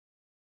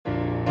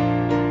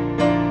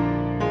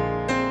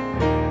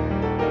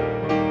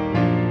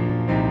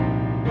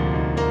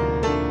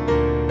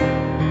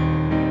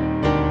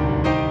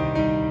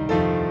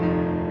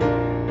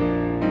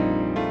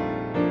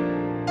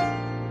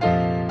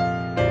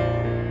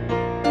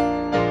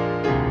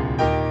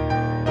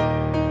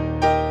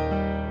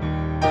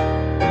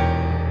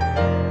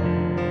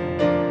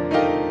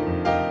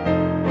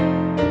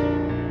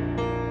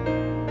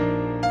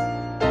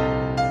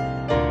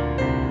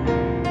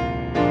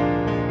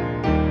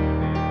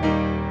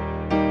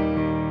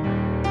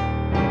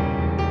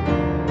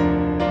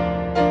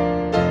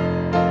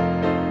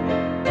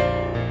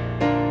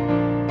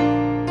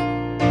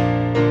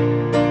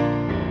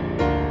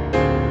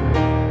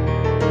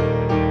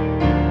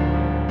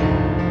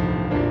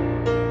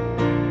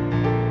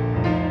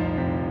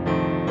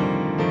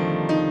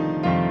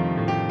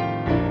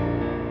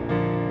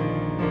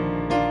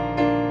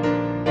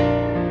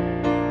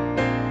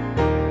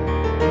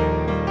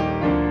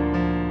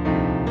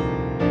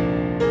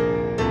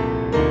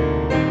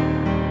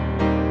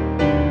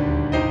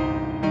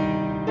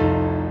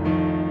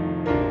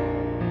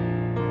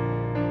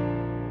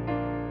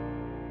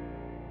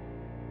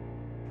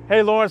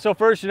Hey, Lawrenceville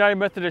First United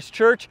Methodist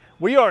Church.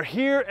 We are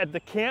here at the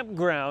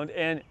campground,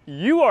 and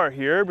you are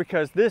here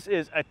because this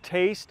is a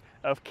taste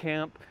of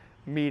camp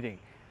meeting.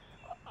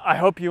 I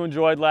hope you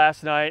enjoyed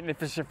last night, and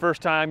if it's your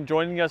first time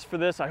joining us for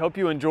this, I hope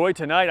you enjoy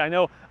tonight. I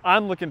know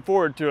I'm looking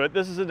forward to it.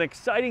 This is an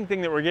exciting thing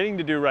that we're getting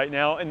to do right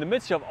now. In the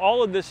midst of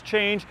all of this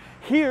change,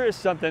 here is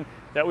something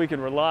that we can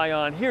rely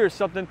on. Here is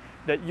something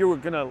that you're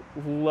gonna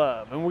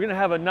love. And we're gonna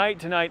have a night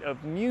tonight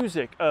of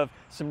music, of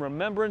some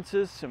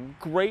remembrances, some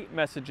great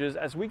messages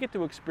as we get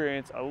to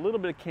experience a little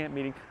bit of camp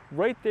meeting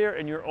right there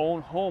in your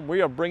own home.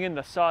 We are bringing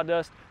the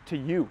sawdust to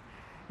you.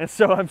 And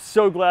so I'm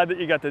so glad that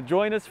you got to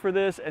join us for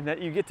this and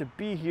that you get to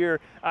be here.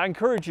 I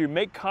encourage you,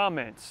 make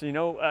comments,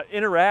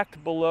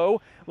 interact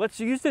below. Let's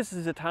use this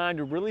as a time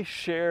to really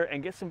share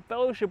and get some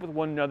fellowship with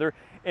one another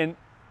and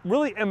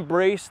really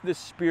embrace the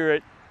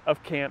spirit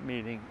of camp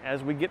meeting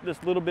as we get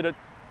this little bit of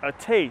a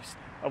taste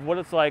of what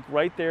it's like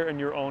right there in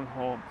your own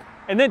home.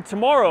 And then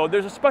tomorrow,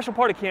 there's a special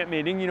part of camp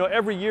meeting.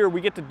 Every year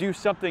we get to do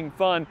something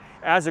fun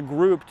as a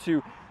group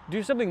to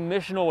do something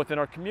missional within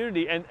our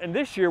community. And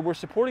this year we're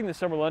supporting the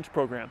summer lunch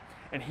program.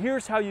 And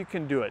here's how you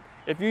can do it.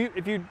 If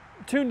you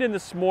tuned in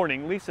this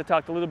morning, Lisa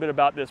talked a little bit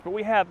about this, but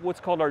we have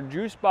what's called our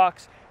Juice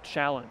Box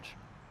Challenge.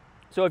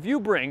 So if you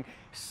bring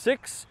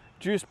 6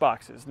 juice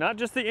boxes, not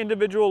just the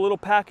individual little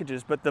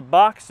packages, but the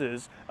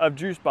boxes of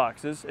juice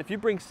boxes, if you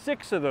bring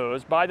 6 of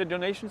those by the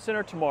donation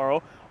center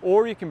tomorrow,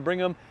 or you can bring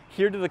them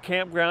here to the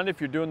campground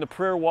if you're doing the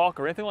prayer walk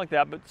or anything like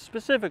that, but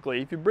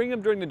specifically, if you bring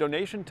them during the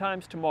donation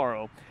times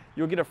tomorrow,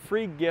 you'll get a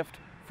free gift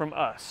from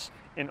us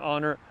in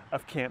honor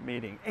of camp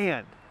meeting.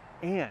 And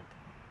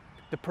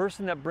the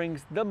person that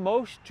brings the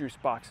most juice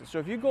boxes. So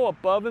if you go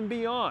above and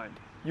beyond,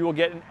 you will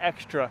get an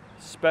extra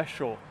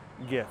special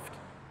gift.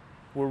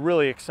 We're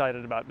really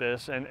excited about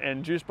this,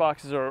 and juice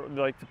boxes are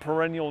like the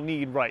perennial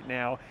need right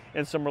now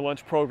in summer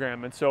lunch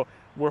program. And so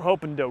we're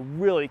hoping to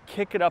really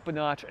kick it up a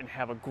notch and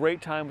have a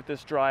great time with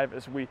this drive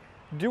as we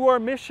do our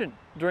mission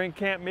during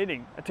camp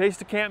meeting. A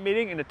taste of camp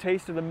meeting and a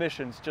taste of the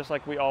missions, just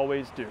like we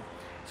always do.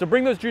 So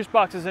bring those juice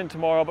boxes in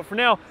tomorrow, but for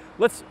now,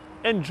 let's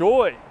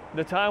enjoy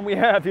the time we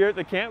have here at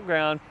the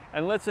campground,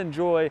 and let's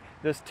enjoy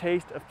this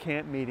taste of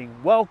camp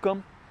meeting.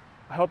 Welcome.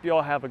 I hope you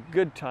all have a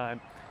good time.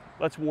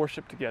 Let's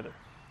worship together.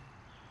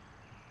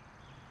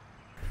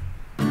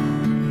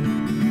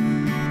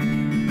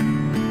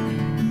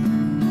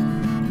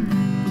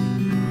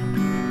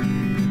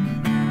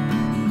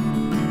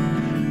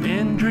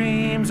 In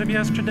dreams of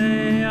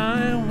yesterday,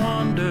 I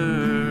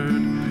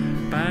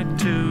wandered back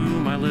to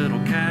my little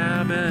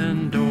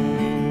cabin door.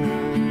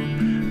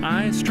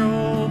 I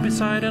strolled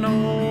beside an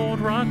old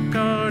rock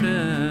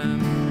garden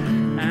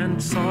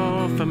and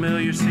saw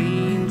familiar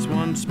scenes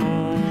once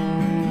more.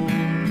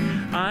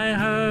 I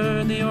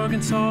heard the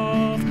organ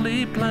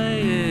softly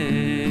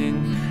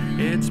playing,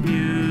 its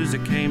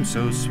music came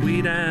so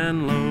sweet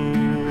and low.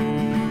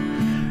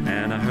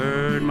 And I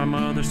heard my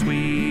mother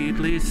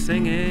sweetly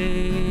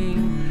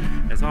singing,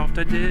 as oft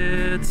I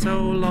did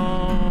so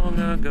long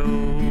ago.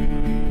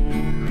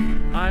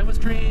 I was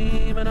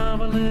dreaming of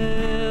a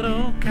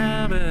little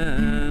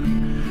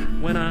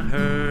cabin when I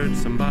heard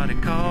somebody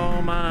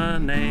call my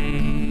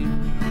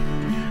name.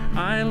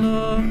 I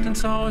looked and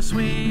saw a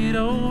sweet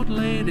old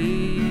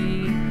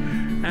lady,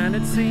 and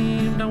it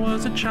seemed I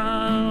was a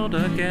child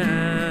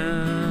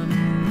again.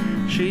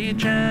 She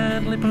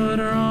gently put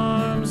her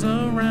arms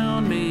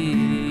around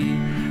me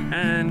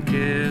and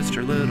kissed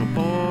her little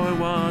boy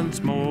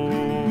once more.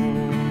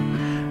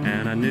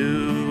 And I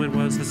knew it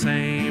was the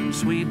same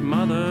sweet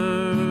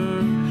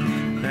mother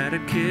that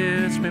had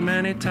kissed me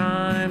many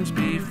times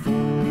before.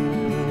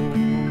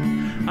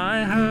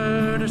 I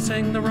heard her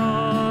sing the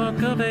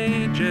Rock of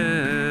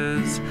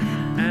Ages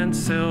and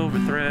silver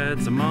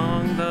threads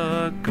among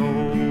the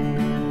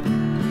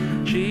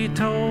gold. She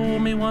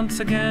told me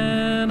once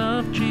again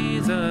of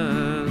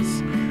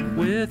Jesus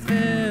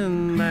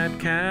within that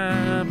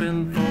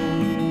cabin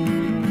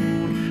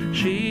fold.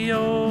 She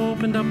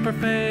opened up her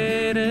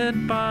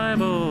faded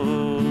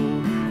Bible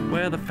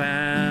where the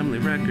family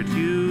records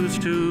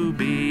used to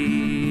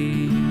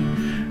be,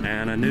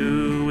 and I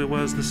knew it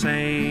was the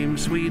same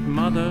sweet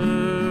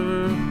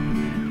mother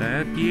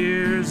that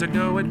years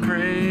ago had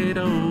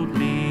cradled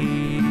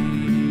me.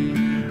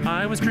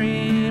 I was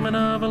dreaming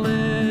of a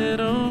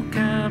little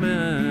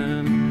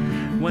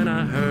cabin when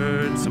I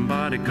heard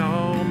somebody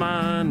call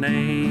my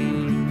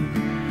name.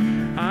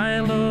 I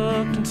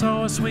looked and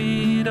saw a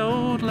sweet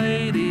old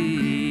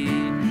lady,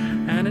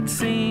 and it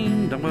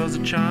seemed I was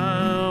a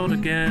child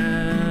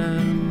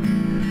again.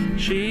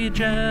 She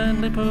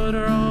gently put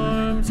her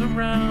arms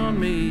around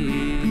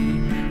me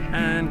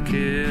and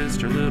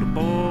kissed her little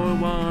boy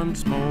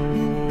once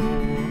more.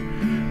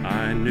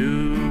 I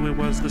knew it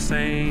was the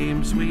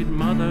same sweet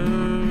mother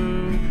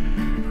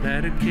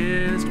that had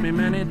kissed me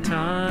many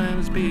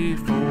times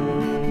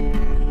before.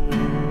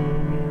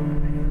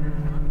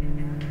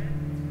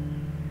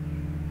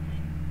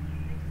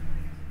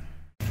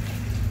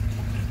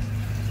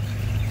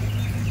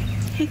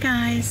 Hey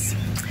guys,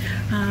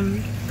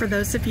 for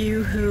those of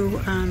you who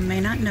may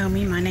not know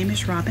me, my name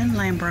is Robin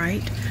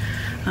Lambright.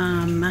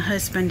 My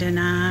husband and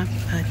I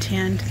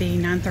attend the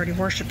 9:30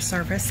 worship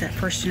service at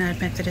First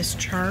United Methodist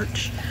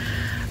Church.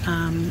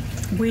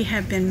 We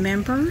have been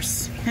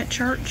members at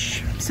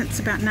church since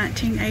about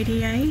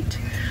 1988.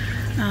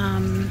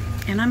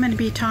 And I'm going to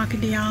be talking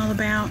to y'all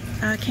about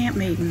camp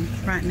meeting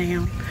right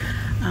now.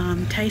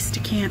 Taste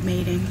of camp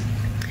meeting.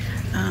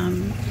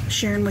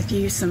 Sharing with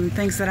you some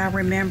things that I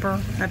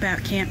remember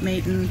about camp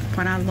meeting,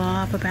 what I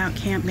love about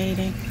camp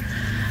meeting.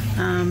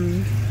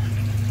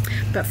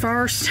 But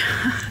first,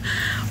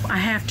 I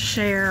have to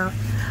share,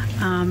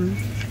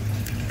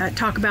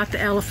 talk about the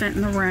elephant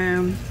in the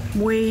room.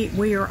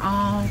 We are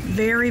all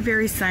very,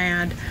 very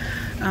sad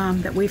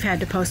that we've had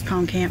to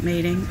postpone camp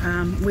meeting.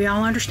 We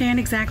all understand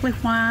exactly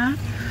why.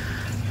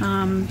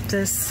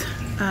 This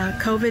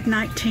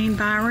COVID-19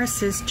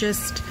 virus is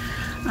just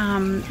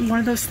one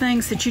of those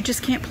things that you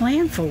just can't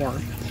plan for.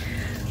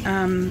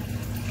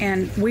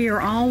 And we are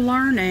all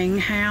learning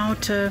how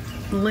to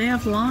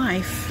live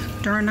life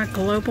during a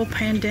global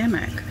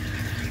pandemic.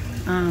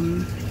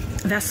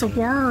 That's a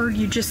word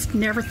you just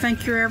never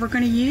think you're ever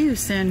going to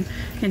use in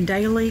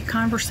daily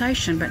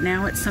conversation, but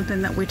now it's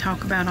something that we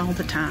talk about all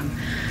the time,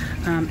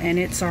 and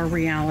it's our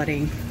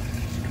reality.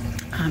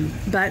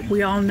 But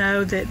we all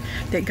know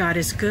that God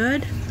is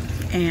good,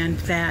 and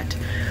that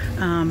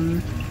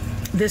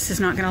this is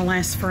not going to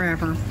last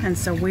forever, and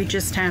so we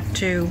just have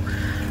to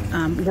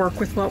work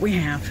with what we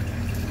have.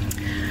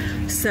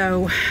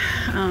 So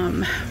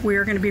we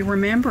are going to be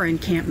remembering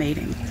camp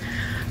meeting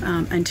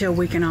until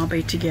we can all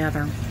be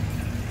together.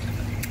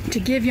 To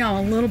give y'all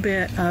a little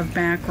bit of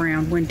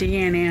background, when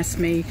Deanne asked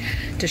me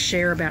to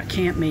share about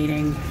camp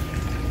meeting,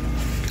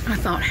 I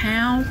thought,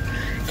 how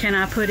can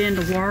I put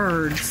into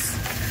words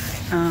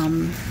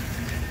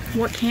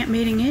what camp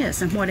meeting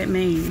is and what it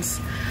means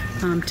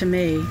to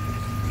me?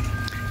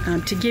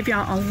 To give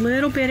y'all a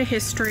little bit of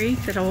history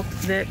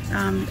that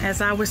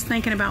as I was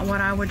thinking about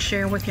what I would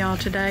share with y'all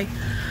today,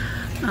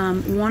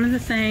 one of the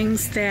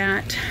things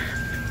that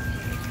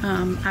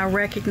I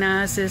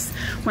recognize is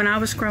when I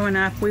was growing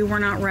up, we were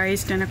not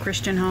raised in a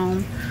Christian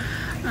home.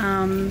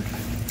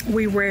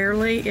 We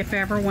rarely, if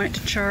ever, went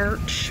to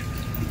church.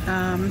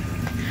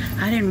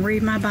 I didn't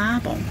read my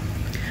Bible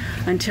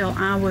until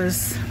I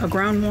was a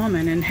grown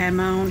woman and had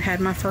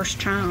my first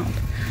child.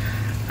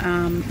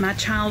 My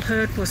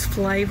childhood was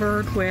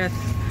flavored with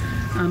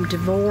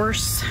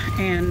divorce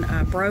and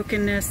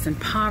brokenness and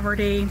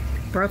poverty,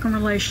 broken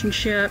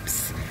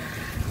relationships,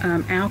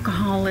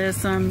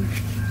 alcoholism.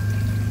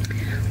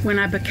 When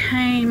I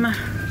became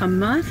a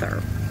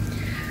mother,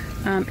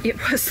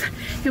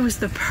 it was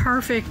the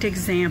perfect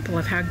example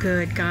of how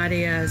good God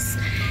is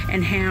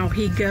and how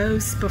He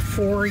goes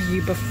before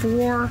you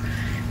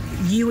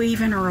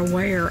even are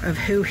aware of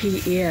who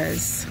He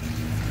is.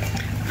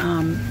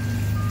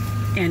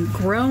 And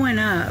growing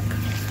up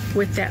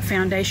with that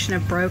foundation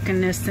of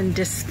brokenness and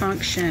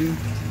dysfunction,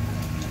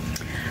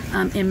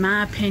 in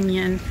my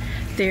opinion,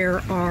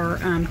 there are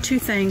two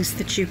things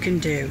that you can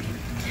do.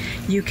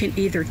 You can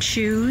either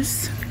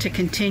choose to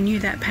continue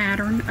that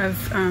pattern of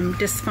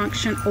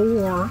dysfunction,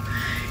 or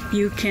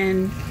you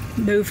can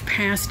move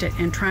past it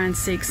and try and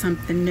seek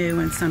something new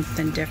and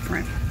something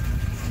different.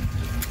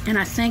 And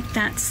I think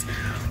that's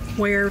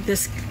where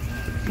this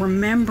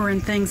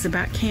remembering things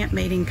about camp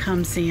meeting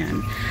comes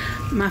in.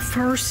 My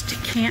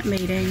first camp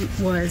meeting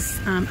was,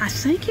 I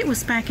think it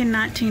was back in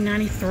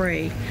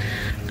 1993.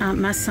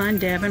 My son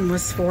Devin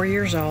was 4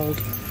 years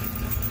old,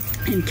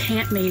 and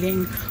camp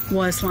meeting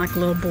was like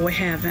little boy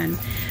heaven.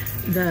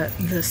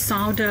 The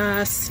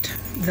sawdust,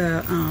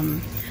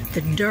 the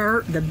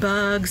dirt, the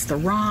bugs, the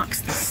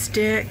rocks, the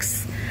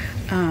sticks.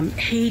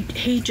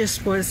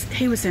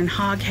 He was in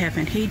hog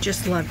heaven. He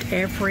just loved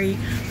every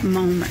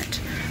moment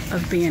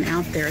of being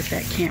out there at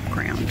that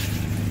campground.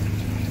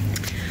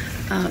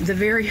 The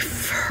very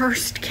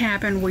first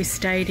cabin we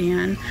stayed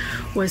in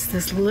was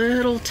this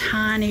little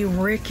tiny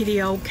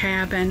rickety old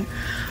cabin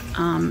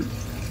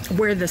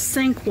where the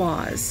sink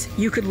was.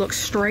 You could look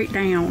straight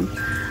down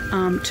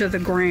to the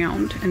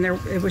ground, and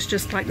it was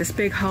just like this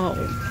big hole.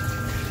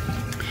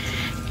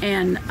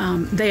 And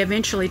they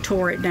eventually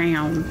tore it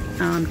down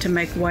to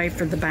make way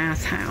for the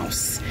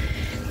bathhouse.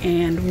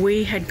 And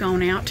we had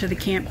gone out to the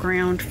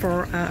campground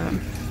for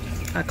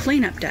a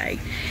cleanup day,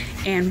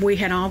 and we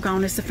had all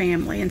gone as a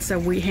family, and so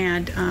we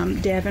had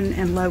Devin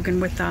and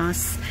Logan with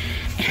us.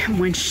 And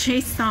when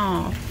she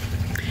saw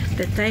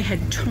that they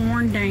had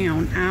torn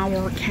down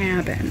our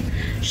cabin,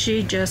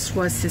 she just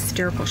was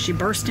hysterical. She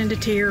burst into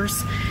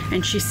tears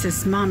and she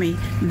says, "Mommy,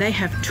 they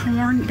have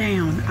torn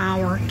down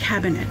our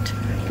cabinet.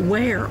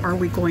 Where are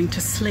we going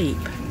to sleep?"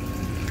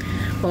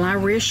 Well, I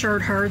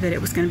reassured her that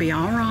it was going to be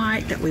all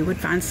right, that we would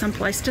find some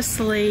place to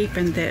sleep,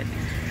 and that,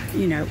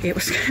 you know, it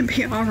was going to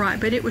be all right.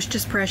 But it was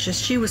just precious.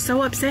 She was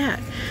so upset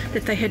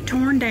that they had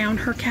torn down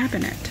her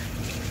cabinet.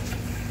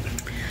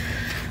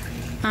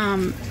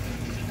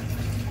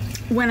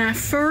 When I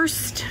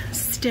first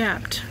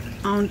stepped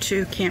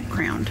onto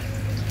campground,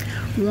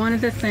 one of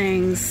the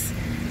things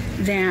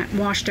that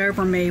washed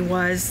over me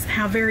was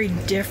how very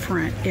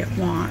different it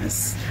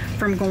was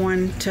from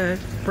going to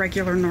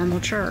regular normal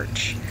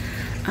church.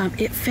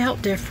 it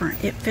felt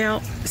different. It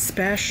felt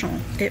special.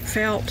 It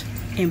felt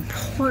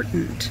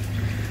important.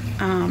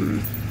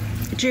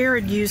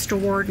 Jared used a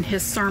word in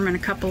his sermon a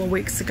couple of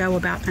weeks ago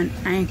about an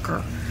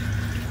anchor,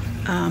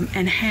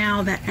 and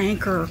how that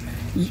anchor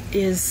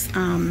is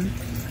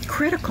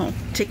critical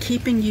to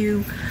keeping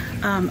you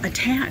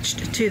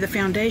attached to the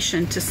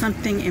foundation, to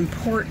something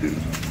important.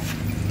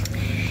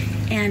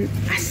 And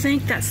I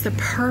think that's the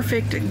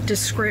perfect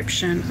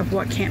description of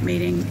what camp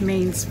meeting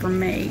means for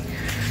me.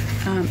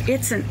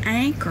 It's an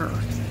anchor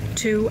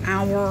to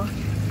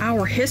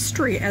our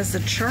history as a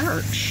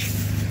church.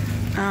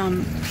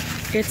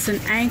 It's an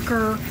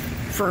anchor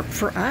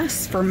for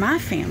us, for my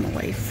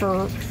family,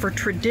 for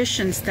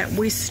traditions that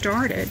we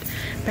started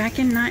back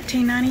in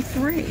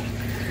 1993.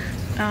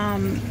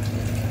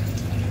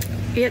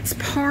 It's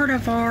part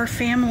of our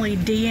family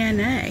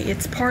DNA.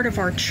 It's part of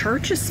our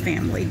church's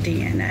family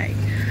DNA.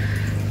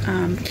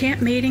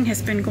 Camp meeting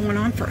has been going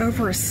on for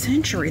over a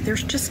century.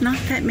 There's just not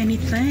that many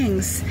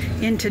things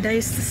in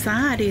today's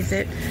society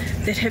that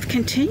have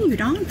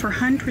continued on for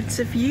hundreds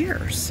of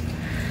years.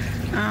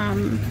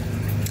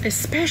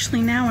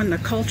 Especially now in the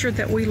culture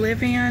that we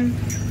live in,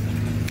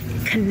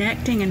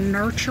 connecting and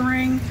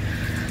nurturing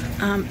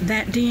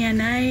that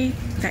DNA,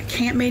 that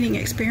camp meeting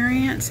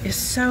experience is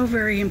so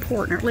very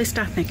important, or at least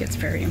I think it's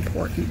very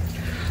important.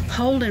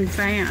 Holding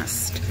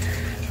fast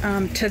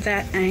to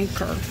that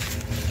anchor.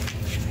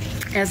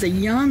 As a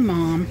young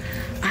mom,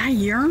 I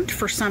yearned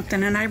for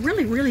something, and I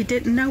really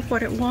didn't know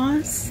what it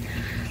was.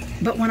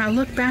 But when I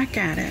look back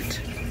at it,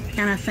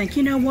 and I think,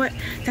 you know what,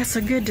 that's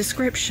a good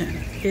description,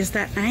 is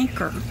that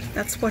anchor.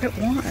 That's what it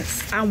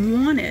was. I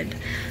wanted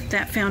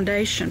that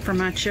foundation for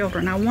my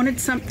children. I wanted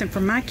something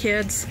for my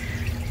kids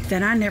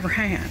that I never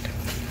had.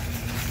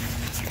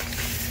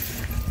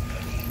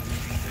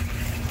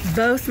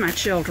 Both my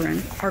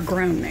children are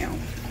grown now.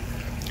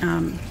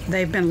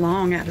 They've been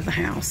long out of the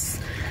house.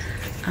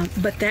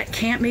 But that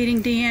camp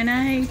meeting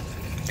DNA,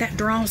 that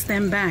draws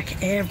them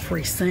back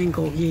every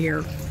single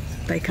year.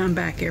 They come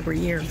back every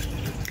year.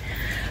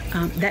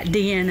 That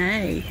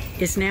DNA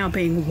is now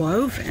being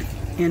woven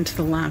into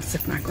the lives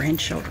of my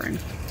grandchildren.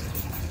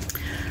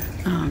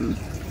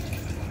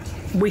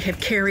 We have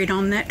carried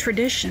on that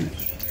tradition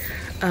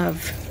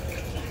of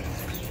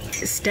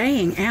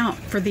staying out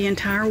for the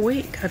entire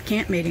week of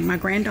camp meeting, my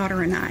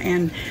granddaughter and I.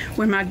 And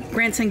when my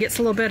grandson gets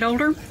a little bit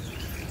older,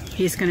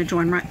 he's going to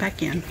join right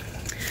back in.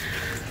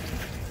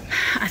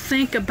 I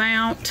think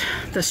about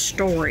the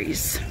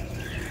stories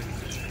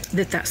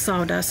that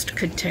sawdust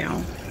could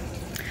tell.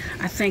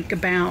 I think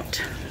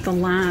about the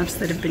lives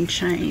that have been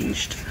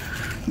changed,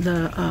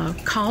 the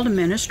call to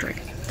ministry,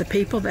 the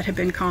people that have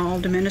been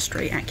called to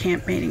ministry at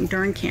camp meeting,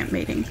 during camp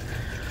meeting.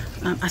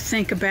 I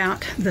think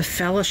about the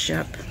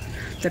fellowship,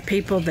 the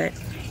people that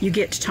you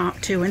get to talk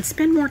to and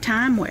spend more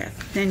time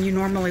with than you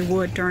normally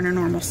would during a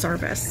normal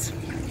service.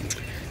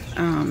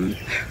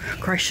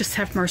 Gracious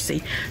have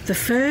mercy. The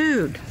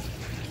food,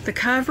 the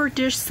covered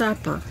dish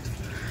supper,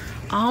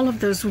 all of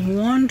those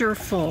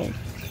wonderful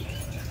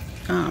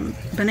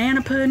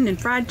banana pudding and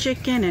fried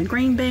chicken and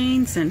green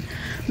beans and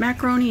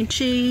macaroni and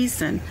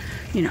cheese, and,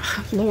 you know,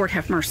 Lord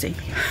have mercy.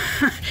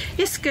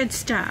 It's good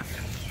stuff.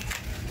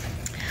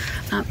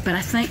 But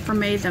I think for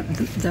me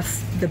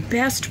the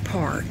best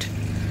part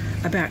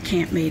about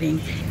camp meeting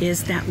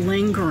is that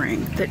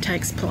lingering that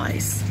takes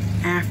place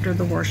after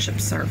the worship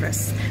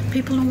service.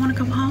 People don't want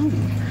to go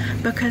home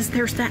because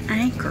there's that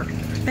anchor.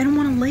 They don't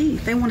want to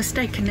leave. They want to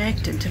stay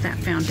connected to that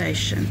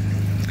foundation.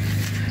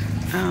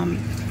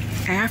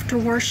 After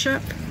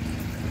worship,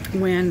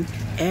 when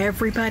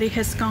everybody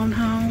has gone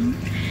home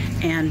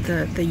and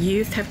the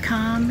youth have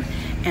come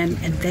and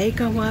they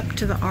go up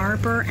to the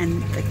arbor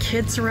and the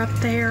kids are up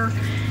there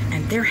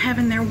and they're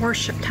having their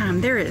worship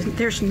time,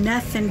 there's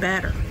nothing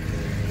better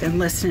than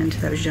listening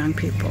to those young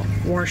people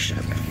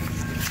worship.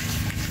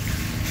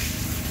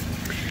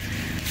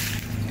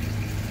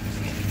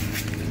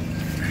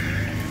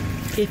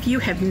 If you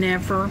have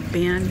never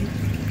been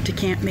to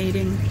camp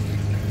meeting,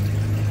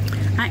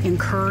 I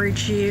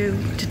encourage you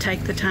to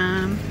take the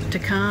time to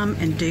come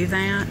and do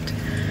that.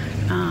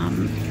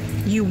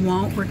 You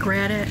won't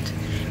regret it.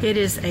 It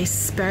is a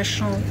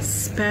special,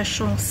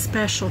 special,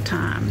 special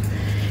time.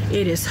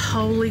 It is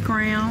holy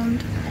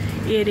ground.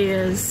 It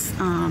is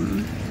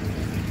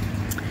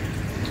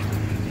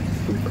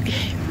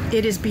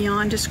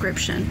beyond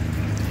description.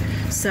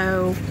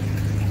 So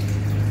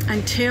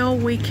until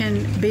we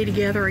can be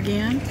together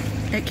again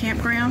at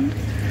campground,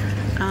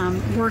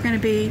 we're going to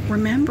be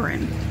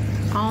remembering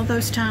all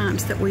those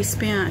times that we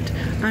spent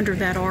under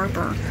that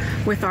arbor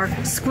with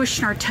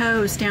squishing our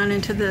toes down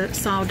into the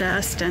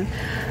sawdust and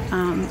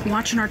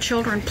watching our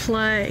children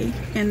play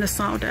in the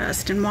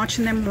sawdust and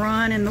watching them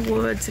run in the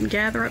woods and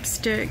gather up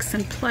sticks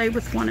and play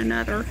with one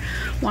another,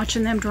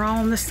 watching them draw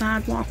on the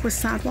sidewalk with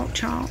sidewalk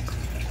chalk,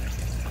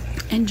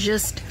 and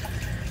just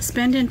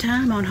spending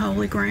time on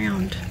holy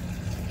ground.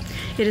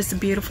 It is a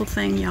beautiful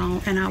thing,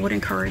 y'all, and I would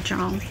encourage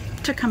y'all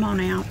to come on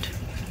out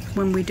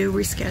when we do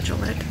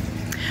reschedule it.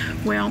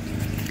 Well,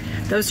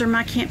 those are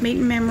my camp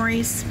meeting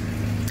memories.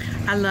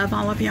 I love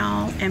all of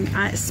y'all, and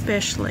I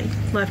especially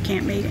love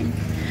camp meeting.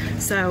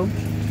 So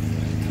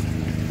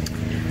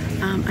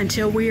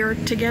until we are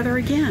together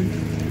again,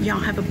 y'all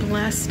have a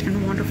blessed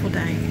and wonderful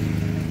day.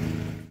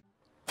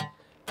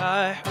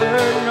 I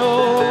heard an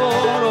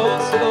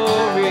old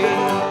story,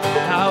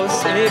 how a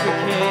Savior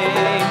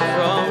came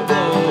from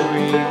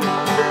glory,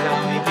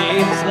 how he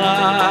gave his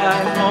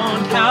life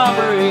on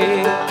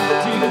Calvary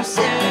to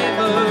save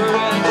a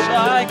wretch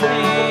like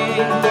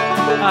me.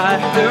 I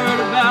heard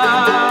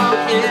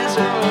about his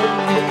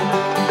groaning,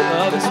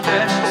 of his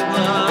precious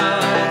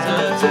blood's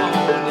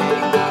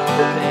atoning.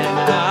 Then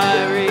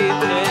I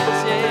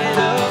repented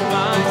of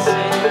my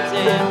sins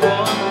and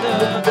won the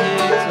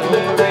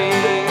victory.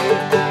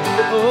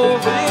 Oh,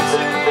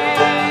 victory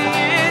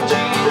in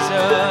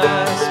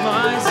Jesus,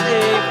 my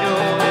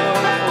Savior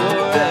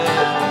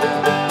forever.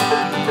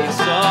 He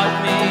sought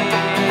me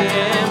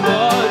and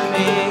bought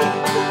me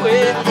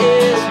with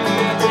his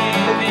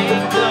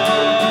redeeming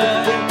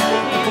blood.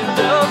 He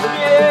loved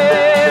me,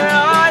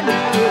 I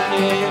knew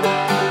him,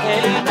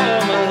 and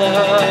all my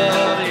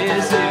love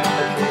is in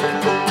him.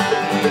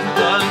 He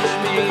plunged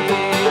me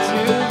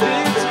to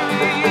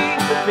victory,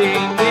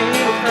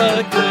 beneath the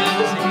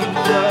cleansing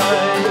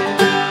blood.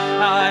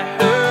 I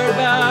heard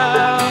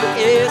about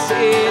his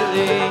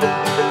healing,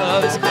 of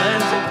his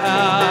cleansing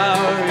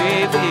power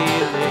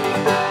revealing,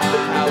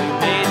 how he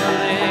made the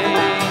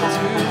lame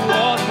to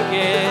walk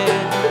again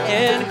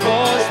and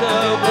caused the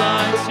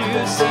blind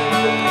to see.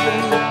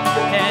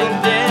 And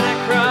then I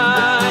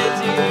cried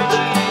to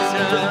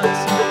Jesus,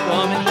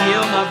 come and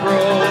heal my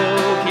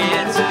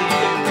broken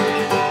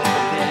spirit.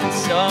 Then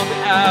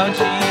somehow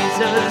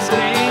Jesus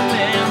came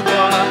and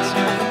brought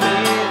to me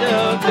the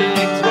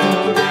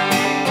victory.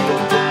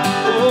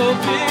 Oh,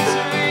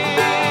 victory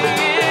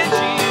in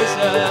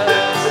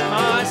Jesus,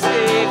 my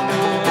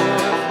Savior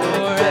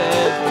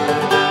forever.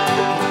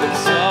 He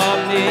saw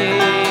me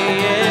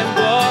and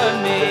bought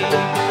me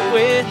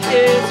with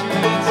his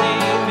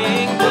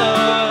redeeming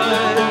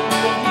blood.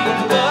 He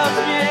loved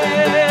me,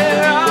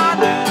 I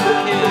knew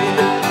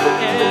him,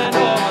 and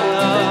all my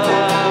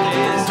love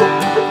is in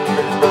him.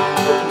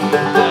 He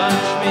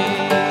plunged me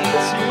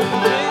to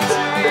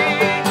victory,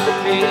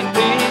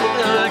 beneath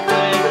the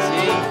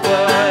cleansing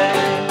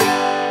flood.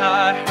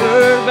 I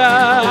heard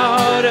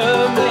about a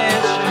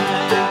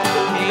mansion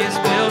he has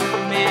built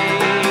for me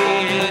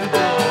in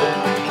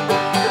glory.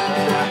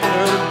 And I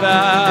heard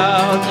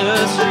about the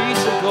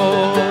streets of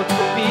gold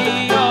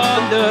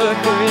beyond the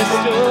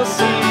crystal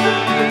sea,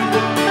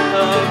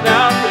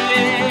 about the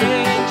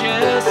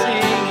angels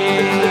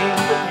singing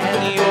and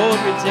the old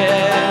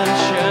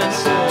redemption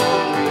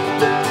story.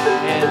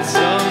 And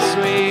some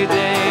sweet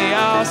day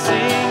I'll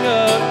sing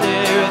up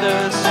there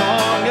the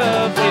song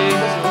of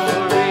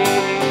victory.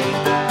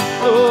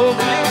 Oh,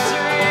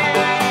 victory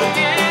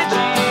in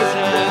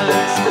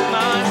Jesus,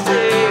 my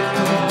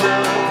Savior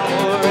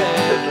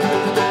forever.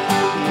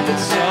 He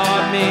saw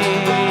me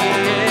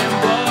and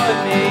bought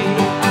me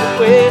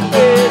with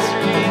his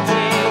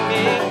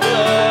redeeming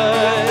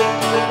blood.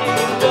 He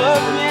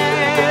loved me,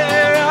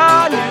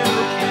 I knew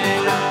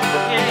him,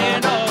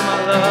 and all my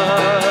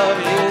love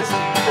is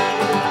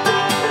due.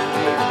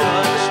 He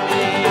plunged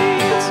me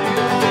to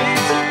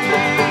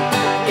victory,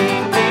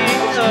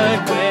 beneath the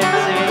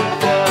cleansing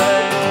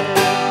flood.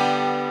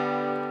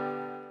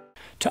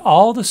 To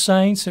all the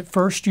saints at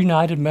First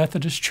United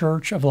Methodist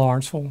Church of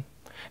Lawrenceville,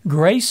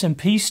 grace and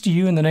peace to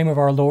you in the name of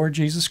our Lord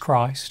Jesus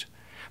Christ.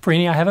 For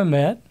any I haven't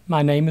met,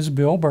 my name is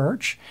Bill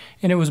Birch,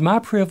 and it was my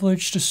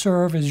privilege to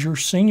serve as your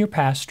senior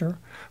pastor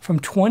from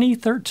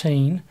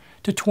 2013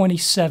 to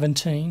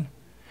 2017.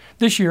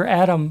 This year,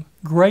 Adam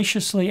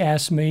graciously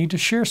asked me to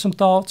share some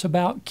thoughts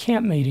about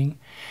camp meeting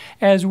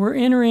as we're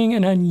entering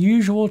an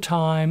unusual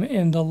time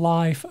in the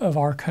life of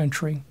our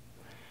country.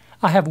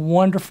 I have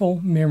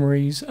wonderful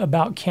memories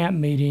about camp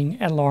meeting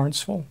at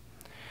Lawrenceville.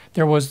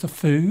 There was the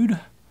food,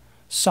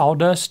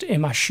 sawdust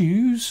in my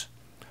shoes,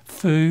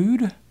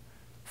 food,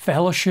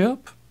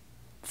 fellowship,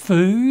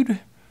 food,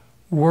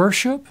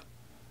 worship,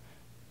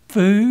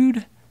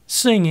 food,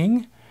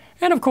 singing,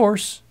 and of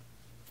course,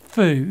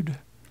 food.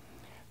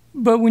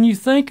 But when you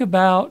think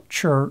about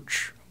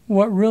church,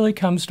 what really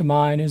comes to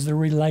mind is the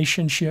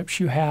relationships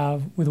you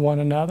have with one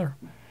another.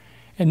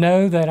 And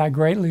know that I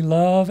greatly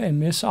love and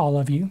miss all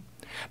of you.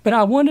 But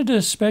I wanted to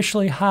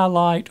especially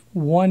highlight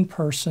one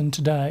person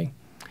today,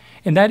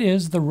 and that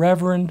is the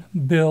Reverend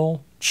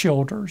Bill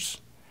Childers.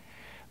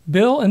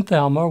 Bill and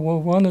Thelma were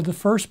one of the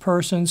first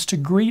persons to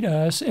greet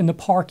us in the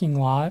parking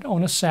lot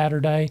on a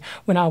Saturday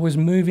when I was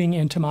moving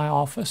into my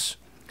office.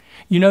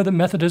 You know that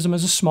Methodism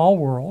is a small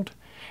world,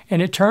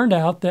 and it turned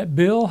out that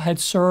Bill had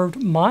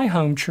served my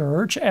home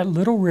church at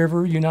Little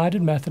River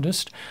United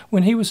Methodist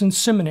when he was in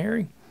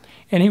seminary,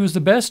 and he was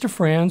the best of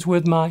friends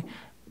with my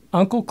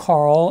Uncle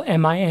Carl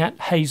and my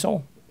Aunt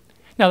Hazel.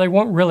 Now, they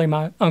weren't really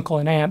my uncle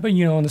and aunt, but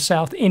you know, in the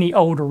South, any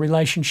older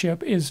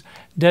relationship is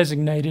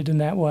designated in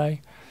that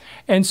way.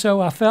 And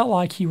so I felt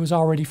like he was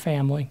already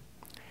family.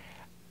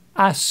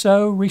 I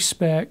so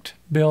respect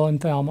Bill and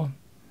Thelma.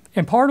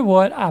 And part of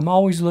what I'm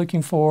always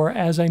looking for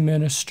as a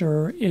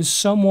minister is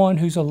someone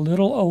who's a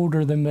little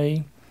older than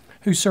me,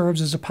 who serves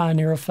as a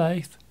pioneer of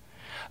faith.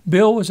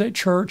 Bill was at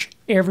church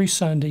every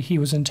Sunday he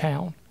was in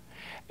town.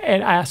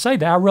 And I say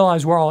that, I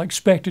realize we're all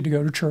expected to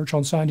go to church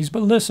on Sundays,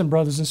 but listen,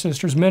 brothers and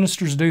sisters,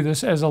 ministers do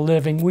this as a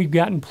living. We've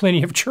gotten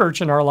plenty of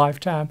church in our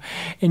lifetime.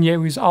 And yet he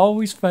was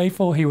always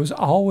faithful. He was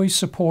always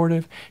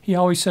supportive. He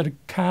always said a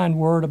kind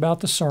word about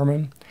the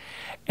sermon.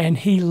 And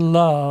he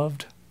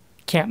loved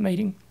camp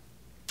meeting.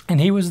 And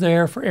he was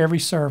there for every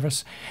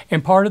service.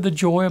 And part of the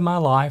joy of my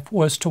life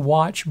was to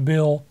watch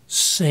Bill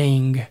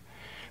sing,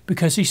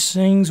 because he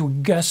sings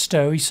with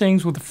gusto. He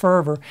sings with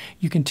fervor.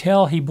 You can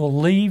tell he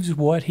believes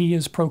what he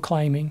is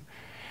proclaiming.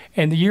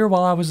 And the year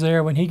while I was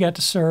there, when he got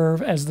to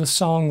serve as the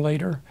song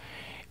leader,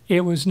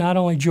 it was not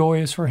only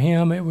joyous for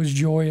him, it was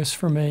joyous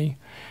for me.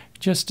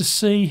 Just to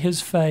see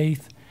his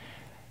faith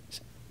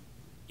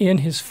in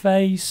his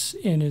face,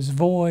 in his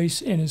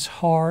voice, in his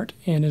heart,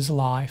 in his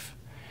life.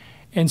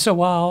 And so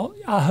while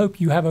I hope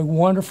you have a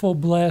wonderful,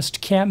 blessed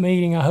camp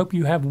meeting, I hope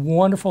you have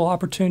wonderful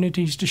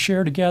opportunities to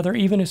share together,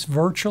 even if it's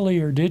virtually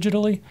or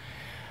digitally,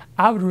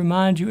 I would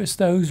remind you it's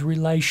those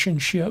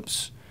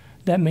relationships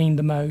that mean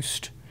the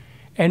most.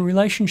 And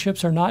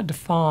relationships are not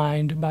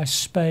defined by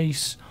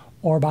space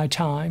or by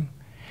time.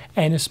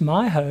 And it's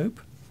my hope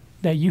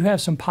that you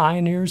have some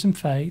pioneers in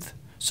faith,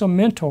 some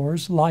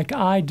mentors like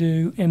I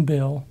do in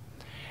Bill,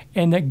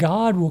 and that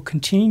God will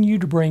continue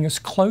to bring us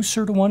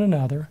closer to one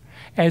another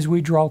as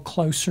we draw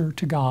closer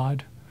to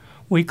God.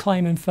 We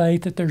claim in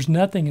faith that there's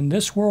nothing in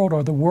this world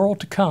or the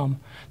world to come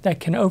that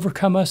can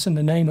overcome us in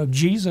the name of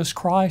Jesus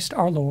Christ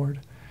our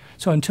Lord.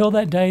 So until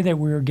that day that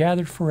we are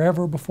gathered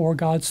forever before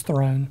God's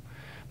throne,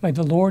 may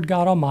the Lord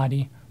God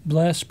Almighty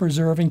bless,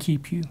 preserve, and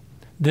keep you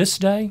this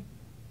day,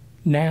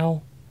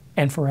 now,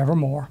 and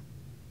forevermore.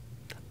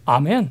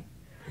 Amen.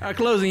 Our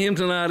closing hymn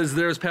tonight is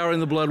There's Power in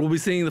the Blood. We'll be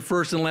singing the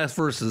first and last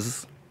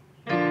verses.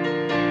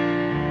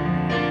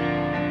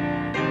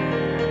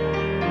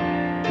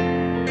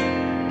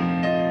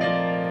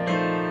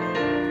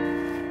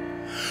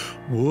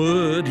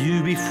 Would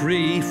you be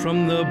free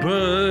from the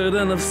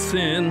burden of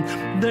sin?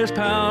 There's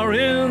power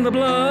in the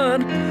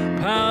blood,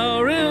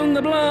 power in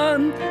the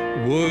blood.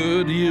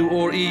 Would you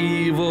o'er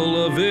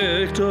evil a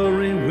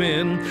victory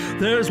win?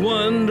 There's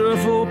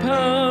wonderful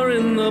power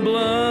in the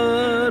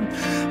blood.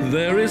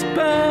 There is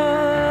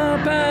power,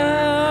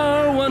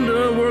 power,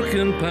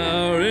 wonder-working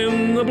power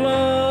in the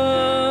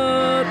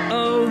blood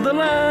of the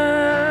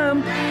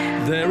Lamb.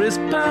 There is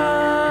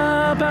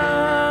power,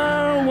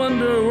 power,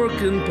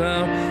 wonder-working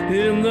power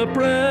in the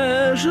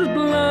precious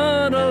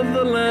blood of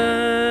the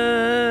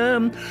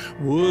Lamb.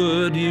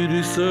 Would you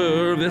do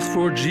service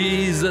for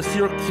Jesus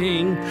your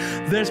King?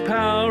 There's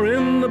power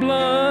in the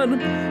blood,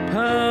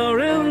 power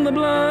in the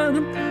blood.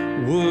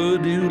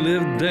 Would you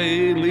live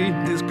daily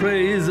his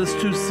praises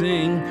to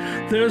sing?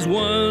 There's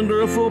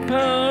wonderful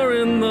power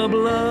in the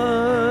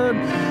blood.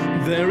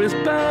 There is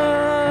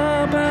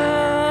power,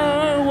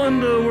 power,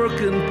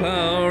 wonder-working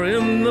power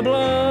in the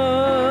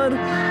blood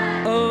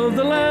of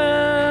the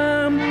Lamb.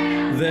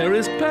 There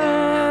is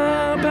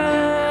power,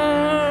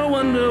 power,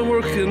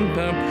 wonder-working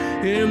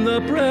power in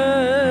the presence